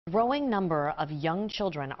A growing number of young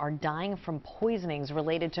children are dying from poisonings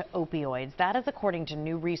related to opioids. That is according to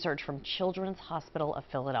new research from Children's Hospital of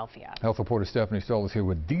Philadelphia. Health reporter Stephanie Stahl is here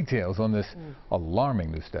with details on this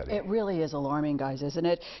alarming new study. It really is alarming, guys, isn't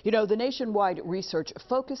it? You know, the nationwide research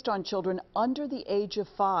focused on children under the age of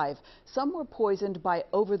 5. Some were poisoned by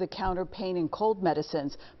over-the-counter pain and cold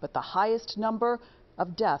medicines, but the highest number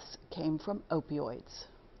of deaths came from opioids.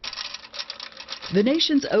 The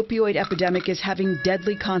nation's opioid epidemic is having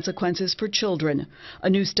deadly consequences for children. A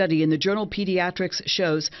new study in the journal Pediatrics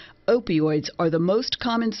shows opioids are the most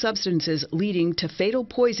common substances leading to fatal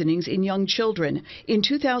poisonings in young children. In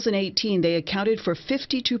 2018, they accounted for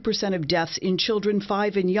 52% of deaths in children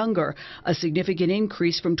 5 and younger, a significant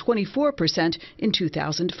increase from 24% in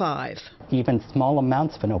 2005. Even small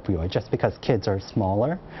amounts of an opioid, just because kids are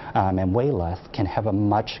smaller and weigh less, can have a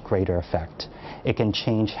much greater effect. It can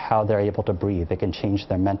change how they're able to breathe. It can change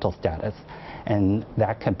their mental status, and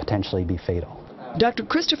that can potentially be fatal. Dr.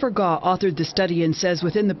 Christopher Gaw authored the study and says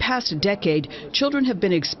within the past decade, children have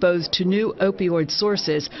been exposed to new opioid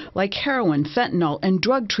sources like heroin, fentanyl, and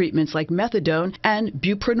drug treatments like methadone and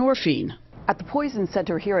buprenorphine. At the Poison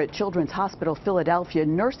Center here at Children's Hospital Philadelphia,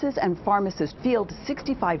 nurses and pharmacists field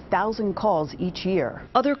 65,000 calls each year.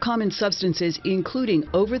 Other common substances, including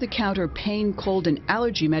over-the-counter pain, cold, and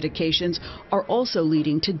allergy medications, are also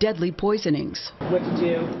leading to deadly poisonings. What to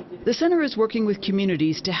do? The center is working with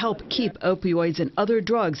communities to help keep opioids and other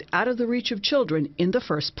drugs out of the reach of children in the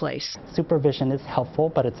first place. Supervision is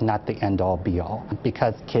helpful, but it's not the end-all be-all,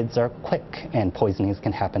 because kids are quick and poisonings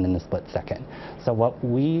can happen in a split second. So what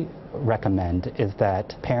we recommend is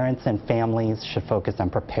that parents and families should focus on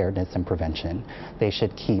preparedness and prevention. They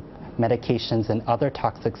should keep medications and other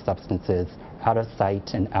toxic substances out of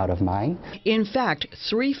sight and out of mind. In fact,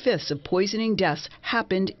 3/5 of poisoning deaths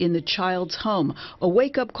happened in the child's home, a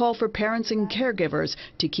wake-up call for parents and caregivers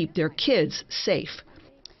to keep their kids safe.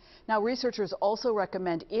 Now, researchers also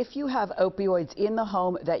recommend if you have opioids in the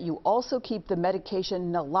home that you also keep the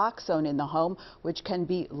medication naloxone in the home, which can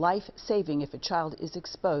be life-saving if a child is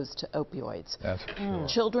exposed to opioids. That's for sure.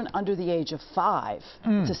 Children under the age of 5.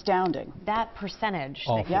 It's astounding. That percentage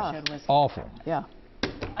Awful. that you showed was awful. Yeah.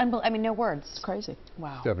 I mean, no words. It's crazy.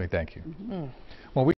 Wow. Stephanie, thank you.